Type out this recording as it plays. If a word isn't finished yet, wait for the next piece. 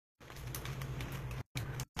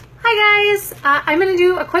guys, I'm going to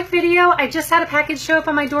do a quick video. I just had a package show up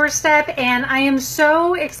on my doorstep and I am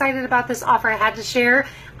so excited about this offer I had to share.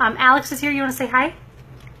 Alex is here. You want to say hi?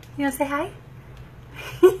 You want to say hi?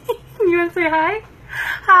 You want to say hi?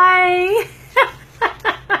 Hi.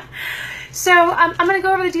 So I'm going to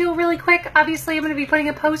go over the deal really quick. Obviously, I'm going to be putting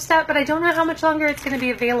a post up, but I don't know how much longer it's going to be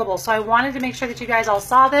available. So I wanted to make sure that you guys all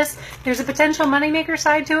saw this. There's a potential moneymaker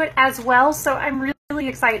side to it as well. So I'm really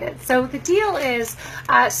excited. So the deal is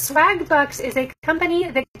Swagbucks is a company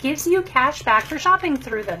that gives you cash back for shopping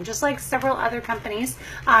through them, just like several other companies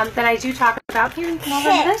that I do talk about. Here, you can all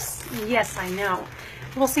run this? Yes, I know.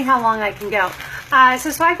 We'll see how long I can go. So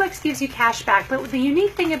Swagbucks gives you cash back, but the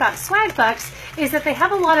unique thing about Swagbucks is that they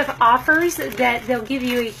have a lot of offers that they'll give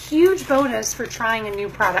you a huge bonus for trying a new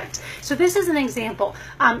product. So this is an example.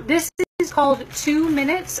 This is called 2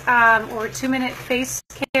 minutes or 2 minute face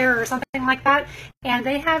care or something like that, and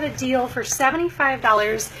they have a deal for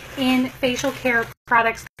 $75 in facial care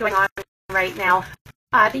products going on right now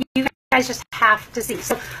that you guys just have to see.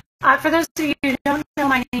 So for those of you who don't know,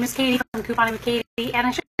 my name is Katie from Couponing with Katie, and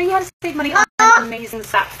I show you how to save money on amazing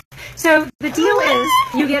stuff. So the deal is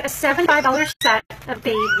you get a $75 set of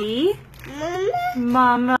baby,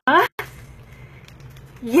 mama,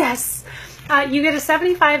 yes, you get a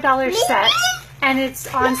 $75 set, and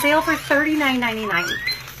it's on sale for $39.99.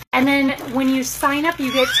 And then when you sign up,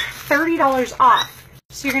 you get $30 off.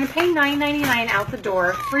 So you're going to pay $9.99 out the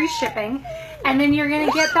door, free shipping, and then you're going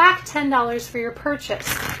to get back $10 for your purchase.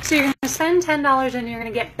 So you're going to spend $10 and you're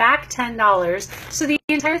going to get back $10. So the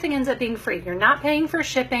entire thing ends up being free. You're not paying for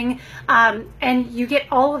shipping, and you get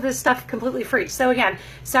all of this stuff completely free. So again,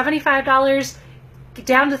 $75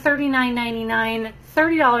 down to $39.99,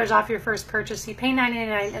 $30 off your first purchase. You pay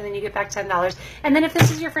 $9.99 and then you get back $10. And then if this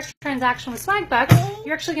is your first transaction with Swagbucks,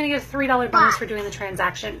 you're actually going to get a $3 bonus for doing the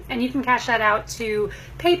transaction. And you can cash that out to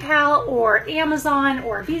PayPal or Amazon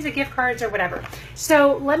or Visa gift cards or whatever.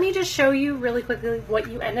 So let me just show you really quickly what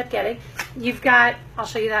you end up getting. You've got, I'll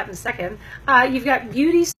show you that in a second. You've got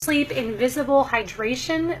Beauty Sleep Invisible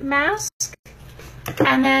Hydration Mask.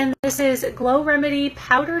 And then this is Glow Remedy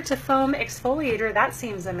Powder to Foam Exfoliator. That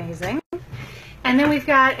seems amazing. And then we've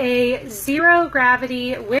got a Zero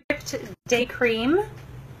Gravity Whipped Day Cream.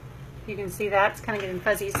 You can see that. It's kind of getting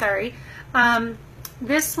fuzzy, sorry.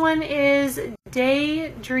 This one is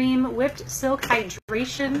Daydream Whipped Silk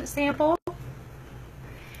Hydration Sample.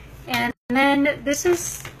 And then this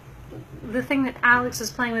is the thing that Alex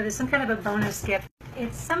was playing with, is some kind of a bonus gift.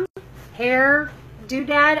 It's some hair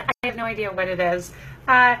doodad. I have no idea what it is,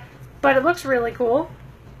 but it looks really cool.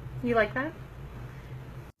 You like that?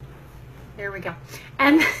 There we go.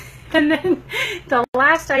 And then the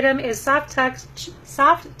last item is Soft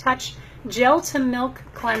Touch Gel to Milk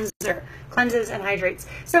Cleanser. Cleanses and hydrates.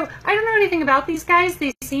 So I don't know anything about these guys.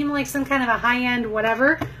 They seem like some kind of a high-end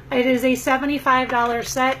whatever. It is a $75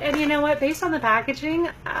 set, and you know what? Based on the packaging,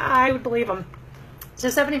 I would believe them. So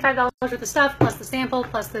 $75 worth of stuff, plus the sample,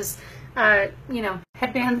 plus this you know,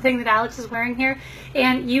 headband thing that Alex is wearing here,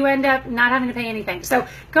 and you end up not having to pay anything. So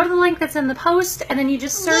go to the link that's in the post, and then you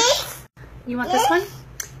just search. You want this one?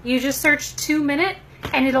 You just search 2 minute,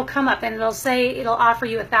 and it'll come up, and it'll say it'll offer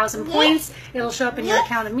you 1,000 points. It'll show up in your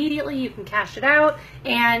account immediately. You can cash it out,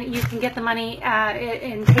 and you can get the money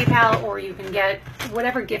in PayPal, or you can get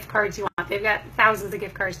whatever gift cards you want. They've got thousands of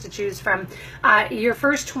gift cards to choose from. Your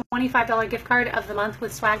first $25 gift card of the month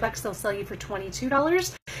with Swagbucks, they'll sell you for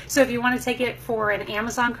 $22. So if you want to take it for an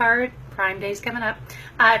Amazon card, Prime Day's coming up.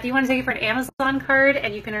 If you want to take it for an Amazon card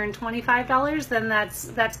and you can earn $25, then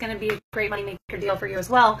that's going to be a great money maker deal for you as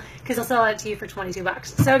well, because they'll sell it to you for $22.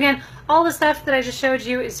 So again, all the stuff that I just showed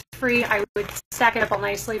you is free. I would stack it up all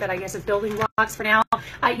nicely, but I guess it's building blocks for now.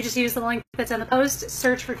 You just use the link that's in the post,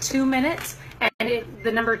 search for 2 minutes, and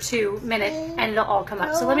the number 2 minute, and it'll all come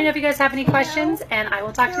up. So let me know if you guys have any questions, and I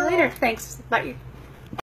will talk to you later. Thanks. Bye.